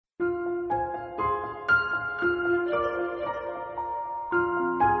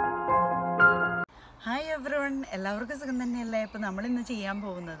എല്ലാവർക്കും സുഖം തന്നെയല്ലേ? ഇപ്പോൾ നമ്മളിന്ന് ചെയ്യാൻ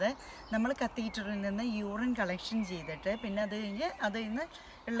പോകുന്നത് നമ്മൾ കത്തീറ്ററിൽ നിന്ന് യൂറിൻ കളക്ഷൻ ചെയ്തിട്ട് പിന്നെ അത് കഴിഞ്ഞ് അതിൽ നിന്ന്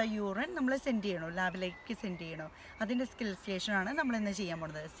ഉള്ള യൂറിൻ നമ്മൾ സെൻഡ് ചെയ്യണോ, ലാബിലേക്ക് സെൻഡ് ചെയ്യണോ, അതിൻ്റെ സ്കിൽ സ്റ്റേഷനാണ് നമ്മളിന്ന് ചെയ്യാൻ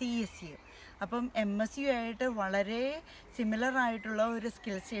പോകുന്നത്. CSU. അപ്പം MSU ആയിട്ട് വളരെ സിമിലർ ആയിട്ടുള്ള ഒരു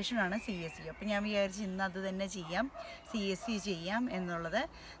സ്കിൽ സ്റ്റേഷനാണ് CSU. അപ്പം ഞാൻ വിചാരിച്ച് ഇന്ന് അത് തന്നെ ചെയ്യാം, CSU ചെയ്യാം എന്നുള്ളത്.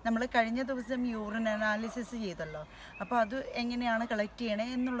 നമ്മൾ കഴിഞ്ഞ ദിവസം യൂറിൻ അനാലിസിസ് ചെയ്തല്ലോ, അപ്പോൾ അത് എങ്ങനെയാണ് കളക്ട് ചെയ്യണേ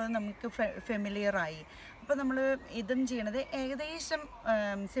എന്നുള്ളത് നമുക്ക് ഫെമിലിയറായി. അപ്പോൾ നമ്മൾ ഇതും ചെയ്യണത് ഏകദേശം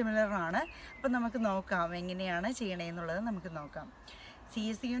സിമിലറാണ്. അപ്പോൾ നമുക്ക് നോക്കാം എങ്ങനെയാണ് ചെയ്യണേ എന്നുള്ളത് നമുക്ക് നോക്കാം.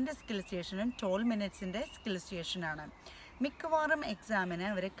 CSUൻ്റെ സ്കിൽ സ്റ്റേഷനും 12 മിനിറ്റ്സിൻ്റെ സ്കിൽ സ്റ്റേഷനാണ്. മിക്കവാറും എക്സാമിന്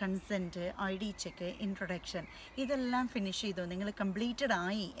അവർ കൺസെൻറ്റ്, ID ചെക്ക്, ഇൻട്രൊഡക്ഷൻ ഇതെല്ലാം ഫിനിഷ് ചെയ്തു, നിങ്ങൾ കംപ്ലീറ്റഡ്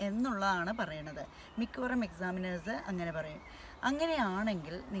ആയി എന്നുള്ളതാണ് പറയണത്. മിക്കവാറും എക്സാമിനേഴ്സ് അങ്ങനെ പറയും.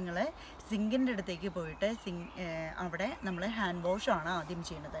 അങ്ങനെയാണെങ്കിൽ നിങ്ങൾ സിങ്കിൻ്റെ അടുത്തേക്ക് പോയിട്ട് അവിടെ നമ്മൾ ഹാൻഡ് വാഷാണ് ആദ്യം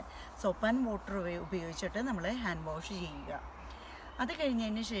ചെയ്യുന്നത്. സോപ്പ് ആൻഡ് വാട്ടർ ഉപയോഗിച്ചിട്ട് നമ്മൾ ഹാൻഡ് വാഷ് ചെയ്യുക. അത്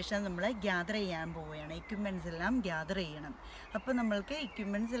കഴിഞ്ഞതിന് ശേഷം നമ്മൾ ഗ്യാദർ ചെയ്യാൻ പോവുകയാണ്. എക്യുപ്മെൻറ്റ്സ് എല്ലാം ഗ്യാദർ ചെയ്യണം. അപ്പോൾ നമ്മൾക്ക്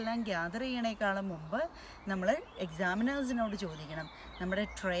എക്യുപ്മെൻറ്റ്സ് എല്ലാം ഗ്യാദർ ചെയ്യണേക്കാളും മുമ്പ് നമ്മൾ എക്സാമിനേഴ്സിനോട് ചോദിക്കണം, നമ്മുടെ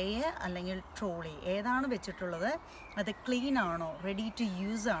ട്രേ അല്ലെങ്കിൽ ട്രോളി ഏതാണ് വെച്ചിട്ടുള്ളത്, അത് ക്ലീൻ ആണോ, റെഡി ടു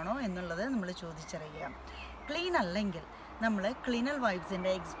യൂസ് ആണോ എന്നുള്ളത് നമ്മൾ ചോദിച്ചറിയുക. ക്ലീൻ അല്ലെങ്കിൽ നമ്മൾ ക്ലീനൽ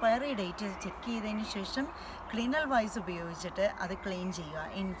വൈപ്സിൻ്റെ എക്സ്പയറി ഡേറ്റ് ചെക്ക് ചെയ്തതിന് ശേഷം ക്ലീനൽ വൈപ്സ് ഉപയോഗിച്ചിട്ട് അത് ക്ലീൻ ചെയ്യുക.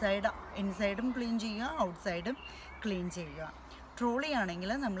 ഇൻസൈഡും ക്ലീൻ ചെയ്യുക, ഔട്ട്സൈഡും ക്ലീൻ ചെയ്യുക. ട്രോളി ആണെങ്കിൽ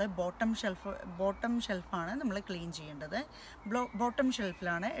നമ്മൾ ബോട്ടം ഷെൽഫാണ് നമ്മൾ ക്ലീൻ ചെയ്യേണ്ടത്. ബോട്ടം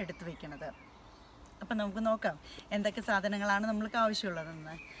ഷെൽഫിലാണ് എടുത്ത് വയ്ക്കുന്നത്. അപ്പം നമുക്ക് നോക്കാം എന്തൊക്കെ സാധനങ്ങളാണ് നമ്മൾക്ക്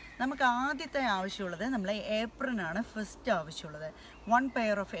ആവശ്യമുള്ളതെന്ന്. നമുക്ക് ആദ്യത്തെ ആവശ്യമുള്ളത് നമ്മൾ ഏപ്രിനാണ് ഫസ്റ്റ് ആവശ്യമുള്ളത്. 1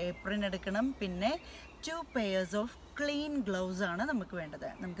 പെയർ ഓഫ് ഏപ്രിൻ എടുക്കണം. പിന്നെ 2 പെയർസ് ഓഫ് ക്ലീൻ ഗ്ലൗസ് ആണ് നമുക്ക് വേണ്ടത്.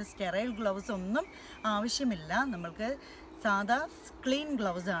 നമുക്ക് സ്റ്റെറൈൽ ഗ്ലൗസ് ഒന്നും ആവശ്യമില്ല, നമ്മൾക്ക് സാധാ ക്ലീൻ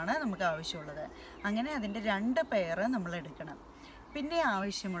ഗ്ലൗസ് ആണ് നമുക്ക് ആവശ്യമുള്ളത്. അങ്ങനെ അതിൻ്റെ 2 പെയർ നമ്മൾ എടുക്കണം. പിന്നെ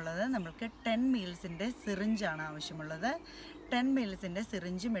ആവശ്യമുള്ളത് നമ്മൾക്ക് 10 മീൽസിൻ്റെ സിറിഞ്ചാണ് ആവശ്യമുള്ളത്. 10 മീൽസിൻ്റെ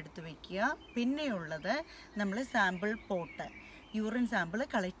സിറിഞ്ചും എടുത്ത് വയ്ക്കുക. പിന്നെയുള്ളത് നമ്മൾ sample pot, urine sample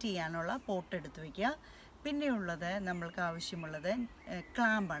collect ചെയ്യാനുള്ള പോട്ട് എടുത്ത് വയ്ക്കുക. പിന്നെയുള്ളത് നമ്മൾക്ക് ആവശ്യമുള്ളത്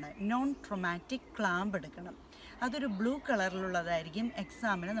ക്ലാമ്പാണ്. നോൺ ട്രോമാറ്റിക് ക്ലാമ്പ് എടുക്കണം. അതൊരു ബ്ലൂ കളറിലുള്ളതായിരിക്കും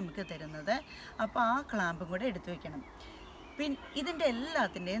എക്സാമിന് നമുക്ക് തരുന്നത്. അപ്പോൾ ആ ക്ലാമ്പും കൂടെ എടുത്ത് വയ്ക്കണം. ഇതിൻ്റെ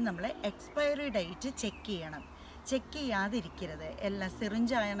എല്ലാത്തിൻ്റെയും നമ്മൾ എക്സ്പയറി ഡേറ്റ് ചെക്ക് ചെയ്യണം. ചെക്ക് ചെയ്യാതിരിക്കരുത്. എല്ലാ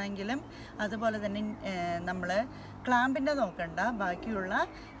സിറിഞ്ചാണെങ്കിലും അതുപോലെ തന്നെ നമ്മൾ ക്ലാമ്പിൻ്റെ നോക്കണ്ട, ബാക്കിയുള്ള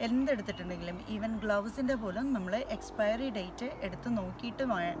എന്തെടുത്തിട്ടുണ്ടെങ്കിലും ഈവൻ ഗ്ലൗസിൻ്റെ പോലും നമ്മൾ എക്സ്പയറി ഡേറ്റ് എടുത്ത് നോക്കിയിട്ട്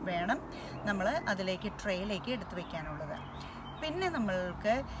വേണം നമ്മൾ അതിലേക്ക് ട്രേയിലേക്ക് എടുത്ത് വയ്ക്കാനുള്ളത്. പിന്നെ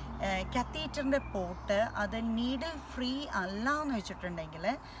നമ്മൾക്ക് കത്തീറ്ററിൻ്റെ പോട്ട് അത് നീഡിൽ ഫ്രീ അല്ല എന്ന് വെച്ചിട്ടുണ്ടെങ്കിൽ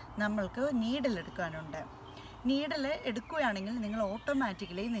നമ്മൾക്ക് നീഡിൽ എടുക്കാനുണ്ട്. നീഡിൽ എടുക്കുകയാണെങ്കിൽ നിങ്ങൾ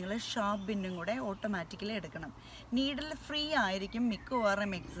ഓട്ടോമാറ്റിക്കലി നിങ്ങൾ ഷാർപ്പ് ബിന്നും കൂടെ ഓട്ടോമാറ്റിക്കലി എടുക്കണം. നീഡിൽ ഫ്രീ ആയിരിക്കും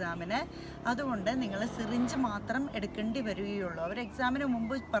മിക്കവാറും എക്സാമിന്. അതുകൊണ്ട് നിങ്ങൾ സിറിഞ്ച് മാത്രം എടുക്കേണ്ടി വരികയുള്ളൂ. അവർ എക്സാമിന്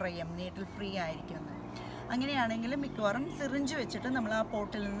മുമ്പ് പറയും നീഡിൽ ഫ്രീ ആയിരിക്കുമെന്ന്. അങ്ങനെയാണെങ്കിൽ മിക്കവാറും സിറിഞ്ച് വെച്ചിട്ട് നമ്മൾ ആ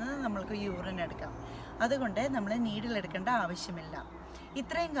പോട്ടിൽ നിന്ന് നമ്മൾക്ക് യൂറിൻ എടുക്കാം. അതുകൊണ്ട് നമ്മൾ നീഡിൽ എടുക്കേണ്ട ആവശ്യമില്ല.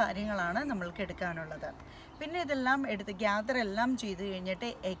 ഇത്രയും കാര്യങ്ങളാണ് നമ്മൾക്ക് എടുക്കാനുള്ളത്. പിന്നെ ഇതെല്ലാം എടുത്ത് ഗ്യാദർ എല്ലാം ചെയ്ത് കഴിഞ്ഞിട്ട്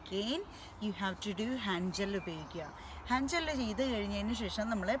again you have to do hand gel ഉപയോഗിക്കുക. ഹാൻഡ് ജെല്ല് ചെയ്ത് കഴിഞ്ഞതിന് ശേഷം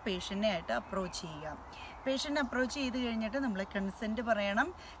നമ്മൾ പേഷ്യൻറ്റിനെ ആയിട്ട് അപ്രോച്ച് ചെയ്യുക. പേഷ്യൻ്റ് അപ്രോച്ച് ചെയ്ത് കഴിഞ്ഞിട്ട് നമ്മൾ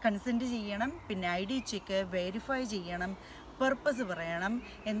കൺസെൻറ്റ് ചെയ്യണം. പിന്നെ ID ചെക്ക് വെരിഫൈ ചെയ്യണം. പർപ്പസ് പറയണം,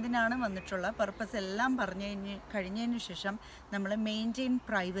 എന്തിനാണ് വന്നിട്ടുള്ള പർപ്പസ് എല്ലാം കഴിഞ്ഞതിന് ശേഷം നമ്മൾ മെയിൻറ്റെയിൻ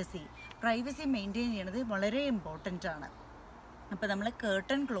പ്രൈവസി മെയിൻറ്റെയിൻ ചെയ്യണത് വളരെ ഇമ്പോർട്ടൻ്റ് ആണ്. അപ്പോൾ നമ്മൾ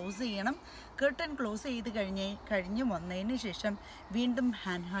കേർട്ടൻ ക്ലോസ് ചെയ്യണം. കേർട്ടൻ ക്ലോസ് ചെയ്ത് കഴിഞ്ഞ് വന്നതിന് ശേഷം വീണ്ടും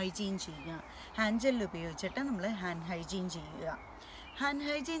ഹാൻഡ് ഹൈജീൻ ചെയ്യുക. ഹാൻഡ് ജെൽ ഉപയോഗിച്ചിട്ട് നമ്മൾ ഹാൻഡ് ഹൈജീൻ ചെയ്യുക. ഹാൻഡ്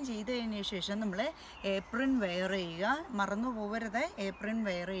ഹൈജീൻ ചെയ്ത് കഴിഞ്ഞ ശേഷം നമ്മൾ ഏപ്രിൻ വെയർ ചെയ്യുക. മറന്നു പോകരുത്, ഏപ്രിൻ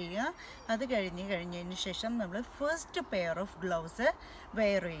വെയർ ചെയ്യുക. അത് കഴിഞ്ഞതിന് ശേഷം നമ്മൾ first pair of gloves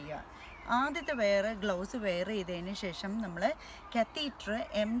wear ചെയ്യുക. ആദ്യത്തെ ഗ്ലൗസ് വെയർ ചെയ്തതിന് ശേഷം നമ്മൾ കത്തീറ്റർ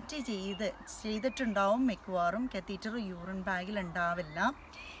എംപ്റ്റി ചെയ്തിട്ടുണ്ടാവും. മിക്കവാറും കത്തീറ്റർ യൂറിൻ ബാഗിൽ ഉണ്ടാവില്ല.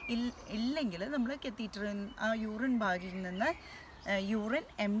 ഇല്ലെങ്കിൽ നമ്മൾ കത്തീറ്റർ ആ യൂറിൻ ബാഗിൽ നിന്ന് യൂറിൻ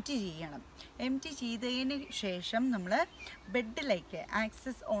എംപ്റ്റി ചെയ്യണം. എംപ്റ്റി ചെയ്തതിന് ശേഷം നമ്മൾ ബെഡിലേക്ക്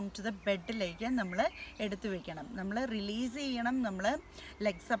ആക്സസ് ഓൺ ടു ദ ബെഡിലേക്ക് നമ്മൾ എടുത്തു വയ്ക്കണം. നമ്മൾ റിലീസ് ചെയ്യണം. നമ്മൾ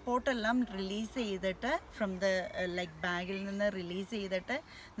ലെഗ് സപ്പോർട്ടെല്ലാം റിലീസ് ചെയ്തിട്ട് ഫ്രം ദ ലെഗ് ബാഗിൽ നിന്ന് റിലീസ് ചെയ്തിട്ട്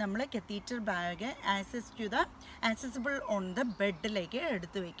നമ്മൾ catheter bag accessible on the ബെഡിലേക്ക്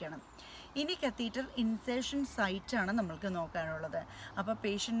എടുത്തു വയ്ക്കണം. ഇനി കത്തീറ്റർ ഇൻസേഷൻ സൈറ്റാണ് നമ്മൾക്ക് നോക്കാനുള്ളത്. അപ്പോൾ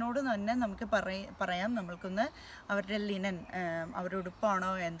പേഷ്യൻറ്റിനോട് തന്നെ നമുക്ക് പറയാം, നമ്മൾക്കൊന്ന് അവരുടെ ലിനൻ അവരുടെ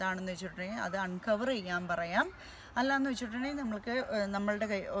ഉടുപ്പാണോ എന്താണെന്ന് വെച്ചിട്ടുണ്ടെങ്കിൽ അത് അൺകവർ ചെയ്യാൻ പറയാം. അല്ലാന്ന് വെച്ചിട്ടുണ്ടെങ്കിൽ നമ്മൾക്ക് നമ്മളുടെ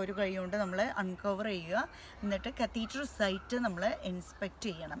ഒരു കൈ കൊണ്ട് നമ്മൾ അൺകവർ ചെയ്യുക. എന്നിട്ട് കത്തീറ്റർ സൈറ്റ് നമ്മൾ ഇൻസ്പെക്റ്റ്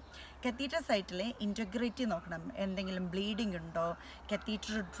ചെയ്യണം. കത്തീറ്റർ സൈറ്റിൽ ഇൻറ്റഗ്രിറ്റി നോക്കണം. എന്തെങ്കിലും ബ്ലീഡിംഗ് ഉണ്ടോ,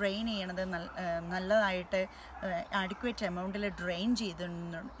 കത്തീറ്റർ ഡ്രെയിൻ ചെയ്യണത് നല്ലതായിട്ട് ആഡിക്വേറ്റ് എമൗണ്ടിൽ ഡ്രെയിൻ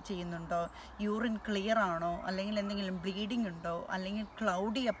ചെയ്യുന്നുണ്ടോ, യൂറിൻ ക്ലിയർ ആണോ, അല്ലെങ്കിൽ എന്തെങ്കിലും ബ്ലീഡിംഗ് ഉണ്ടോ, അല്ലെങ്കിൽ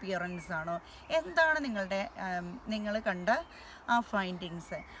ക്ലൗഡി അപ്പിയറൻസ് ആണോ, എന്താണ് നിങ്ങൾ കണ്ട ആ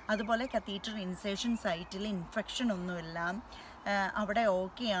ഫൈൻഡിങ്സ്. അതുപോലെ കത്തീറ്റർ ഇൻസേഷൻ സൈറ്റിൽ ഇൻഫെക്ഷൻ ഒന്നുമില്ല, അവിടെ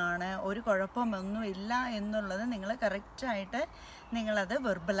ഓക്കെയാണ്, ഒരു കുഴപ്പമൊന്നുമില്ല എന്നുള്ളത് നിങ്ങൾ കറക്റ്റായിട്ട് നിങ്ങളത്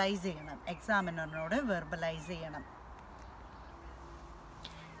വെർബലൈസ് ചെയ്യണം, എക്സാമിനറിനോട് വെർബലൈസ് ചെയ്യണം.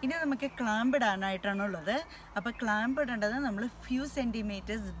 ഇനി നമുക്ക് ക്ലാമ്പ് ഇടാനായിട്ടാണുള്ളത്. അപ്പോൾ ക്ലാമ്പ് ഇടേണ്ടത് നമ്മൾ few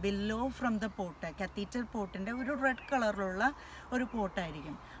centimetres below from the pot. Catheter പോട്ടിൻ്റെ ഒരു റെഡ് കളറിലുള്ള ഒരു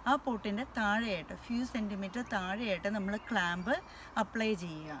പോട്ടായിരിക്കും. ആ പോട്ടിൻ്റെ താഴെയായിട്ട് ഫ്യൂ സെൻറ്റിമീറ്റർ താഴെയായിട്ട് നമ്മൾ ക്ലാമ്പ് അപ്ലൈ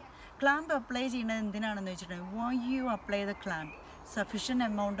ചെയ്യുക. ക്ലാമ്പ് അപ്ലൈ ചെയ്യുന്നത് എന്തിനാണെന്ന് വെച്ചിട്ടുണ്ടെങ്കിൽ why you apply the clamp, sufficient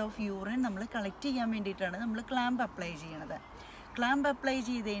amount of urine നമ്മൾ കളക്ട് ചെയ്യാൻ വേണ്ടിയിട്ടാണ് നമ്മൾ ക്ലാമ്പ് അപ്ലൈ ചെയ്യണത്. ക്ലാമ്പ് അപ്ലൈ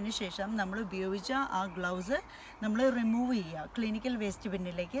ചെയ്തതിന് ശേഷം നമ്മൾ ഉപയോഗിച്ച ആ ഗ്ലൗസ് നമ്മൾ റിമൂവ് ചെയ്യുക, ക്ലിനിക്കൽ വേസ്റ്റ്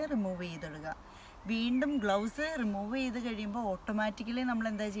ബിന്നിലേക്ക് റിമൂവ് ചെയ്തിടുക. വീണ്ടും ഗ്ലൗസ് റിമൂവ് ചെയ്ത് കഴിയുമ്പോൾ ഓട്ടോമാറ്റിക്കലി നമ്മൾ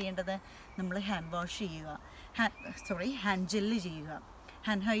എന്താ ചെയ്യേണ്ടത്, നമ്മൾ ഹാൻഡ് വാഷ് ചെയ്യുക, ഹാൻഡ് ജെല്ല് ചെയ്യുക,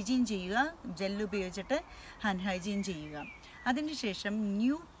 ഹാൻഡ് ഹൈജീൻ ചെയ്യുക, ജെല്ല് ഉപയോഗിച്ചിട്ട് ഹാൻഡ് ഹൈജീൻ ചെയ്യുക. അതിനുശേഷം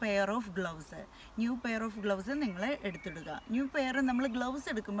ന്യൂ പെയർ ഓഫ് ഗ്ലൗസ് നിങ്ങൾ എടുത്തിടുക. ന്യൂ പെയർ നമ്മൾ ഗ്ലൗസ്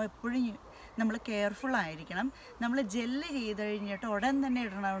എടുക്കുമ്പോൾ എപ്പോഴും നമ്മൾ കെയർഫുൾ ആയിരിക്കണം. നമ്മൾ ജെല്ല് ചെയ്ത് കഴിഞ്ഞിട്ട് ഉടൻ തന്നെ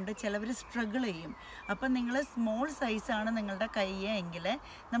ഇടണതുകൊണ്ട് ചിലവർ സ്ട്രഗിൾ ചെയ്യും. അപ്പം നിങ്ങൾ സ്മോൾ സൈസാണ് നിങ്ങളുടെ കൈ എങ്കിൽ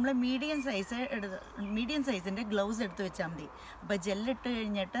നമ്മൾ മീഡിയം സൈസിൻ്റെ ഗ്ലൗസ് എടുത്ത് വെച്ചാൽ മതി. അപ്പോൾ ജെല്ലിട്ട്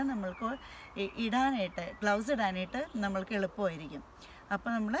കഴിഞ്ഞിട്ട് നമ്മൾക്ക് ഗ്ലൗസ് ഇടാനായിട്ട് നമ്മൾക്ക് എളുപ്പമായിരിക്കും.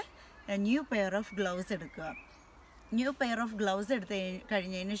 അപ്പോൾ നമ്മൾ ന്യൂ പെയർ ഓഫ് ഗ്ലൗസ് എടുക്കുക. ന്യൂ പെയർ ഓഫ് ഗ്ലൗസ് എടുത്ത്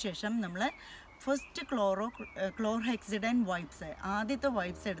കഴിഞ്ഞതിന് ശേഷം നമ്മൾ ഫസ്റ്റ് ക്ലോർഹെക്സിഡൻ വൈപ്സ്, ആദ്യത്തെ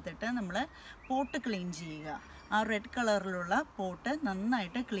വൈപ്സ് എടുത്തിട്ട് നമ്മൾ പോട്ട് ക്ലീൻ ചെയ്യുക. ആ റെഡ് കളറിലുള്ള പോട്ട്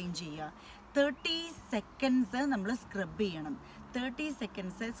നന്നായിട്ട് ക്ലീൻ ചെയ്യുക. 30 സെക്കൻഡ്സ് നമ്മൾ സ്ക്രബ് ചെയ്യണം. 30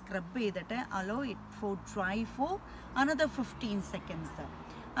 സെക്കൻഡ്സ് സ്ക്രബ് ചെയ്തിട്ട് hello it for dry for another 15 seconds.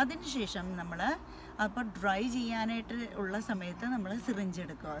 അതിനുശേഷം നമ്മൾ അപ്പോൾ ഡ്രൈ ചെയ്യാനായിട്ട് ഉള്ള സമയത്ത് നമ്മൾ സിറിഞ്ച്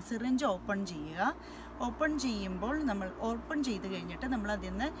എടുക്കുക. സിറിഞ്ച് ഓപ്പൺ ചെയ്യുക. ഓപ്പൺ ചെയ്ത് കഴിഞ്ഞിട്ട് നമ്മൾ അതിൽ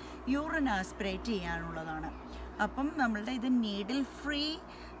നിന്ന് യൂറിൻ ആസ്പിറേറ്റ് ചെയ്യാനുള്ളതാണ്. അപ്പം നമ്മളുടെ ഇത് നീഡിൽ ഫ്രീ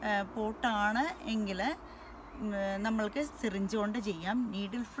പോട്ടാണ് എങ്കിൽ നമ്മൾക്ക് സിറിഞ്ച് കൊണ്ട് ചെയ്യാം.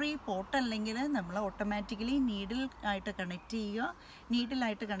 നീഡിൽ ഫ്രീ പോട്ട് അല്ലെങ്കിൽ നമ്മൾ ഓട്ടോമാറ്റിക്കലി നീഡിലായിട്ട് കണക്ട് ചെയ്യുക.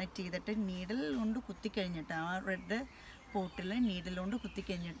 നീഡിലായിട്ട് കണക്ട് ചെയ്തിട്ട് നീഡിൽ കൊണ്ട് കുത്തിക്കഴിഞ്ഞിട്ട് ആ റെഡ് പോട്ടിൽ നീഡിലുകൊണ്ട്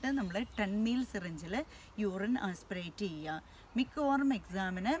കുത്തിക്കഴിഞ്ഞിട്ട് നമ്മൾ 10 ml സിറിഞ്ചിൽ യൂറിൻ ആസ്പിറേറ്റ് ചെയ്യുക. മിക്കവാറും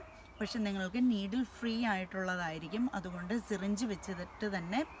എക്സാമിന് പക്ഷെ നിങ്ങൾക്ക് നീഡിൽ ഫ്രീ ആയിട്ടുള്ളതായിരിക്കും. അതുകൊണ്ട് സിറിഞ്ച് വെച്ചിട്ട്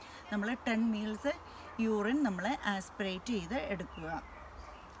തന്നെ നമ്മൾ 10 ml യൂറിൻ നമ്മൾ ആസ്പിറേറ്റ് ചെയ്ത് എടുക്കുക.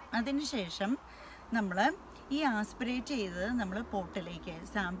 അതിനുശേഷം നമ്മൾ ഈ ആസ്പിറേറ്റ് ചെയ്തത് നമ്മൾ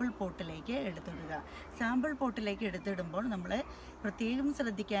സാമ്പിൾ പോട്ടിലേക്ക് എടുത്തിടുക. സാമ്പിൾ പോട്ടിലേക്ക് എടുത്തിടുമ്പോൾ നമ്മൾ പ്രത്യേകം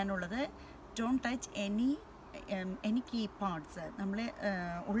ശ്രദ്ധിക്കാനുള്ളത് don't touch any key parts. നമ്മൾ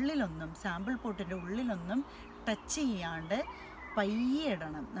സാമ്പിൾ പോട്ടിൻ്റെ ഉള്ളിലൊന്നും ടച്ച് ചെയ്യാണ്ട് പയ്യെ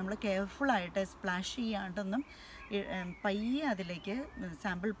ഇടണം. നമ്മൾ കെയർഫുള്ളായിട്ട് സ്പ്ലാഷ് ചെയ്യാണ്ടൊന്നും പയ്യെ അതിലേക്ക്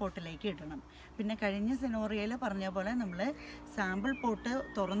സാമ്പിൾ പോട്ടിലേക്ക് ഇടണം. പിന്നെ കഴിഞ്ഞ സിനോറിയയിൽ പറഞ്ഞ പോലെ നമ്മൾ സാമ്പിൾ പോട്ട്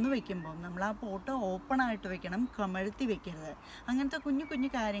തുറന്നു വയ്ക്കുമ്പോൾ നമ്മൾ ആ പോട്ട് ഓപ്പണായിട്ട് വെക്കണം, കമഴ്ത്തി വെക്കരുത്. അങ്ങനത്തെ കുഞ്ഞു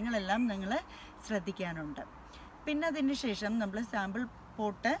കുഞ്ഞു കാര്യങ്ങളെല്ലാം നിങ്ങൾ ശ്രദ്ധിക്കാനുണ്ട്. പിന്നെ അതിന് ശേഷം നമ്മൾ സാമ്പിൾ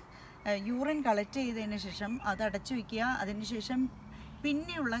പോട്ട് യൂറിൻ കളക്ട് ചെയ്തതിന് ശേഷം അത് അടച്ചു വയ്ക്കുക. അതിനുശേഷം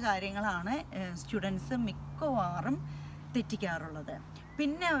പിന്നെയുള്ള കാര്യങ്ങളാണ് സ്റ്റുഡൻസ് മിക്കവാറും തെറ്റിക്കാറുള്ളത്.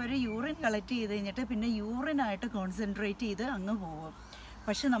 പിന്നെ അവർ യൂറിൻ കളക്ട് ചെയ്ത് കഴിഞ്ഞിട്ട് പിന്നെ യൂറിനായിട്ട് കോൺസെൻട്രേറ്റ് ചെയ്ത് അങ്ങ് പോകും.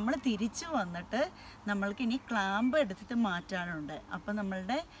 പക്ഷെ നമ്മൾ തിരിച്ചു വന്നിട്ട് നമ്മൾക്ക് ഇനി ക്ലാമ്പ് എടുത്തിട്ട് മാറ്റാനുണ്ട്. അപ്പം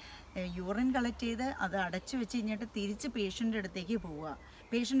നമ്മളുടെ യൂറിൻ കളക്ട് ചെയ്ത് അത് അടച്ചു വെച്ച് കഴിഞ്ഞിട്ട് തിരിച്ച് പേഷ്യൻ്റെ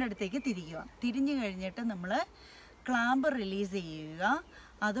അടുത്തേക്ക് തിരിഞ്ഞു കഴിഞ്ഞിട്ട് നമ്മൾ ക്ലാമ്പ് റിലീസ് ചെയ്യുക.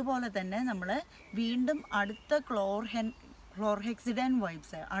 അതുപോലെ തന്നെ നമ്മൾ വീണ്ടും അടുത്ത ക്ലോർഹെക്സിഡൻ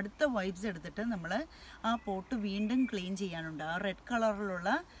അടുത്ത വൈപ്സ് എടുത്തിട്ട് നമ്മൾ ആ പോട്ട് വീണ്ടും ക്ലീൻ ചെയ്യാനുണ്ട്. ആ റെഡ് കളറിലുള്ള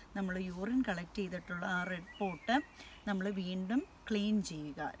നമ്മൾ യൂറിൻ കളക്ട് ചെയ്തിട്ടുള്ള ആ റെഡ് പോട്ട് നമ്മൾ വീണ്ടും ക്ലീൻ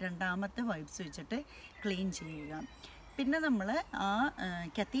ചെയ്യുക. രണ്ടാമത്തെ വൈപ്സ് വെച്ചിട്ട് ക്ലീൻ ചെയ്യുക. പിന്നെ നമ്മൾ ആ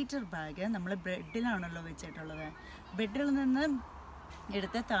കത്തീറ്റർ ബാഗ് നമ്മൾ ബെഡിലാണല്ലോ വെച്ചിട്ടുള്ളത്. ബെഡിൽ നിന്ന്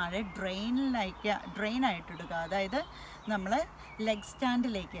എടുത്ത് താഴെ ഡ്രെയിനായിട്ടിടുക. അതായത് നമ്മൾ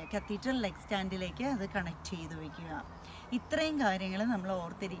കത്തീറ്റർ ലെഗ് സ്റ്റാൻഡിലേക്ക് അത് കണക്ട് ചെയ്ത് വയ്ക്കുക. ഇത്രയും കാര്യങ്ങൾ നമ്മൾ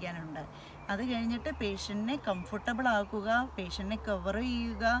ഓർത്തിരിക്കാനുണ്ട്. അത് കഴിഞ്ഞിട്ട് പേഷ്യൻറ്റിനെ കംഫർട്ടബിൾ ആക്കുക, പേഷ്യൻറ്റിനെ കവർ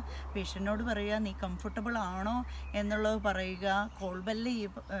ചെയ്യുക, പേഷ്യൻറ്റിനോട് പറയുക നീ കംഫർട്ടബിൾ ആണോ എന്നുള്ളത് പറയുക, കോൾ ബെല്ല്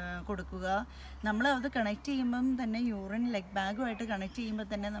കൊടുക്കുക. നമ്മൾ അത് കണക്ട് ചെയ്യുമ്പം തന്നെ യൂറിൻ ലെഗ് ബാഗുമായിട്ട് കണക്ട് ചെയ്യുമ്പോൾ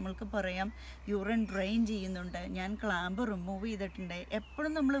തന്നെ നമ്മൾക്ക് പറയാം യൂറിൻ ഡ്രെയിൻ ചെയ്യുന്നുണ്ട്, ഞാൻ ക്ലാമ്പ് റിമൂവ് ചെയ്തിട്ടുണ്ട്.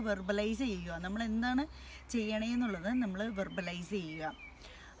 എപ്പോഴും നമ്മൾ വെർബലൈസ് ചെയ്യുക, നമ്മൾ എന്താണ് ചെയ്യണേന്നുള്ളത് നമ്മൾ വെർബലൈസ് ചെയ്യുക.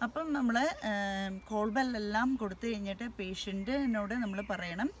 അപ്പം നമ്മൾ കോൾ ബെല്ലെല്ലാം കൊടുത്തു കഴിഞ്ഞിട്ട് പേഷ്യൻറ്റിനോട് നമ്മൾ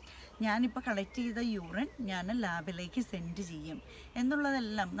പറയണം ഞാനിപ്പോൾ കളക്ട് ചെയ്ത യൂറിൻ ഞാൻ ലാബിലേക്ക് സെൻഡ് ചെയ്യും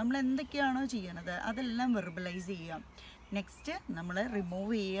എന്നുള്ളതെല്ലാം നമ്മൾ എന്തൊക്കെയാണോ ചെയ്യണത് അതെല്ലാം വെർബലൈസ് ചെയ്യുക. നെക്സ്റ്റ് നമ്മൾ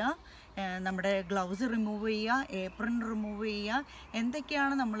റിമൂവ് ചെയ്യുക, നമ്മുടെ ഗ്ലൗസ് റിമൂവ് ചെയ്യുക, ഏപ്രൺ റിമൂവ് ചെയ്യുക,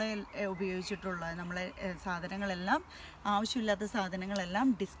 എന്തൊക്കെയാണ് നമ്മൾ ഉപയോഗിച്ചിട്ടുള്ളത് നമ്മളെ സാധനങ്ങളെല്ലാം ആവശ്യമില്ലാത്ത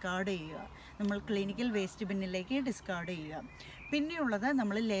സാധനങ്ങളെല്ലാം ഡിസ്കാർഡ് ചെയ്യുക, നമ്മൾ ക്ലിനിക്കൽ വേസ്റ്റ് ബിന്നിലേക്ക് ഡിസ്കാർഡ് ചെയ്യുക. പിന്നെയുള്ളത്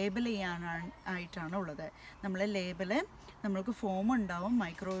നമ്മൾ ലേബൽ ചെയ്യാനായിട്ടാണ് ഉള്ളത്. നമ്മൾ ലേബല് നമ്മൾക്ക് ഫോം ഉണ്ടാവും,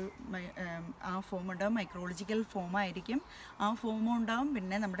 ആ ഫോം ഉണ്ടാവും, മൈക്രോളജിക്കൽ ഫോമായിരിക്കും, ആ ഫോമും ഉണ്ടാവും.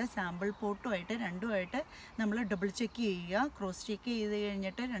 പിന്നെ നമ്മുടെ സാമ്പിൾ പോട്ടുമായിട്ട് രണ്ടുമായിട്ട് നമ്മൾ ഡബിൾ ചെക്ക് ചെയ്യുക, ക്രോസ് ചെക്ക് ചെയ്ത്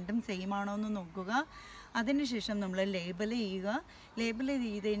കഴിഞ്ഞിട്ട് രണ്ടും സെയിം ആണോ എന്ന് നോക്കുക. അതിനുശേഷം നമ്മൾ ലേബൽ ചെയ്യുക. ലേബൽ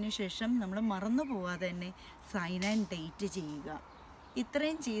ചെയ്തതിന് ശേഷം നമ്മൾ മറന്നു പോവാതെ തന്നെ സൈൻ ആൻഡ് ഡേറ്റ് ചെയ്യുക.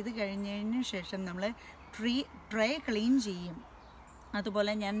 ഇത്രയും ചെയ്ത് കഴിഞ്ഞതിന് ശേഷം നമ്മൾ ട്രേ ക്ലീൻ ചെയ്യും,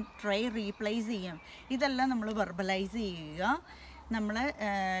 അതുപോലെ ഞാൻ ട്രേ റീപ്ലേസ് ചെയ്യും. ഇതെല്ലാം നമ്മൾ വെർബലൈസ് ചെയ്യുക. നമ്മൾ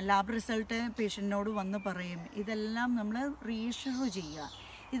ലാബ് റിസൾട്ട് പേഷ്യൻറ്റിനോട് വന്ന് പറയും, ഇതെല്ലാം നമ്മൾ റീഇഷ്യൂ ചെയ്യുക.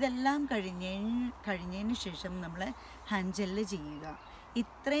 ഇതെല്ലാം കഴിഞ്ഞതിന് ശേഷം നമ്മൾ ഹാൻഡ് ജെല്ല് ചെയ്യുക.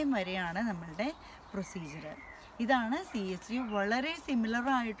 ഇത്രയും വരെയാണ് നമ്മളുടെ പ്രൊസീജിയർ. ഇതാണ് CSU. വളരെ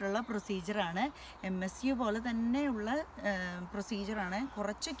സിമിലറായിട്ടുള്ള പ്രൊസീജിയറാണ്, MSU പോലെ തന്നെയുള്ള പ്രൊസീജിയറാണ്.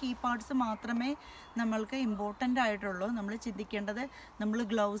 കുറച്ച് കീ പാർട്സ് മാത്രമേ നമ്മൾക്ക് ഇമ്പോർട്ടൻ്റ് ആയിട്ടുള്ളൂ. നമ്മൾ ചിന്തിക്കേണ്ടത് നമ്മൾ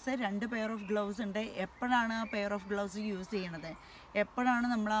ഗ്ലൗസ് 2 പെയർ ഓഫ് ഗ്ലൗസ് ഉണ്ട്, എപ്പോഴാണ് ആ പെയർ ഓഫ് ഗ്ലൗസ് യൂസ് ചെയ്യണത്, എപ്പോഴാണ്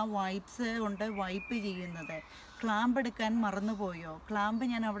നമ്മൾ ആ വൈപ്സ് കൊണ്ട് വൈപ്പ് ചെയ്യുന്നത്, ക്ലാമ്പ് എടുക്കാൻ മറന്നുപോയോ, ക്ലാമ്പ്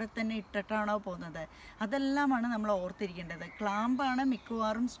ഞാൻ അവിടെ തന്നെ ഇട്ടിട്ടാണോ പോകുന്നത്, അതെല്ലാമാണ് നമ്മൾ ഓർത്തിരിക്കേണ്ടത്. ക്ലാമ്പാണ്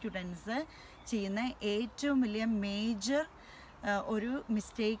മിക്കവാറും സ്റ്റുഡൻസ് ചെയ്യുന്ന ഏറ്റവും വലിയ മേജർ ഒരു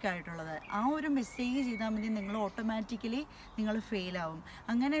മിസ്റ്റേക്ക് ആയിട്ടുള്ളത്. ആ ഒരു മിസ്റ്റേക്ക് ചെയ്താൽ മതി, നിങ്ങൾ ഓട്ടോമാറ്റിക്കലി നിങ്ങൾ ഫെയിലാവും.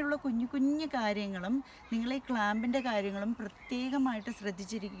 അങ്ങനെയുള്ള കുഞ്ഞു കുഞ്ഞു കാര്യങ്ങളും നിങ്ങൾ ഈ ക്ലാമ്പിൻ്റെ കാര്യങ്ങളും പ്രത്യേകമായിട്ട്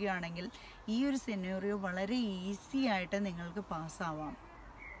ശ്രദ്ധിച്ചിരിക്കുകയാണെങ്കിൽ ഈ ഒരു സെനേറിയോ വളരെ ഈസി ആയിട്ട് നിങ്ങൾക്ക് പാസ്സാവാം.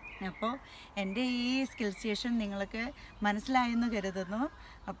 അപ്പോൾ എൻ്റെ ഈ സ്കിൽ സ്റ്റേഷൻ നിങ്ങൾക്ക് മനസ്സിലായെന്ന് കരുതുന്നു.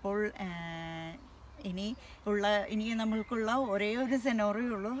 അപ്പോൾ ഇനി നമ്മൾക്കുള്ള ഒരേ ഒരു സെനേറിയോ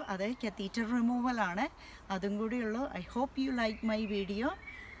ഉള്ളൂ, അത് കത്തീറ്റർ റിമൂവലാണ്. അതും കൂടിയുള്ളൂ. I hope you like my video.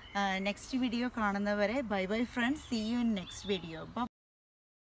 Next video കാണുന്നവരെ bye bye friends. See you in next video.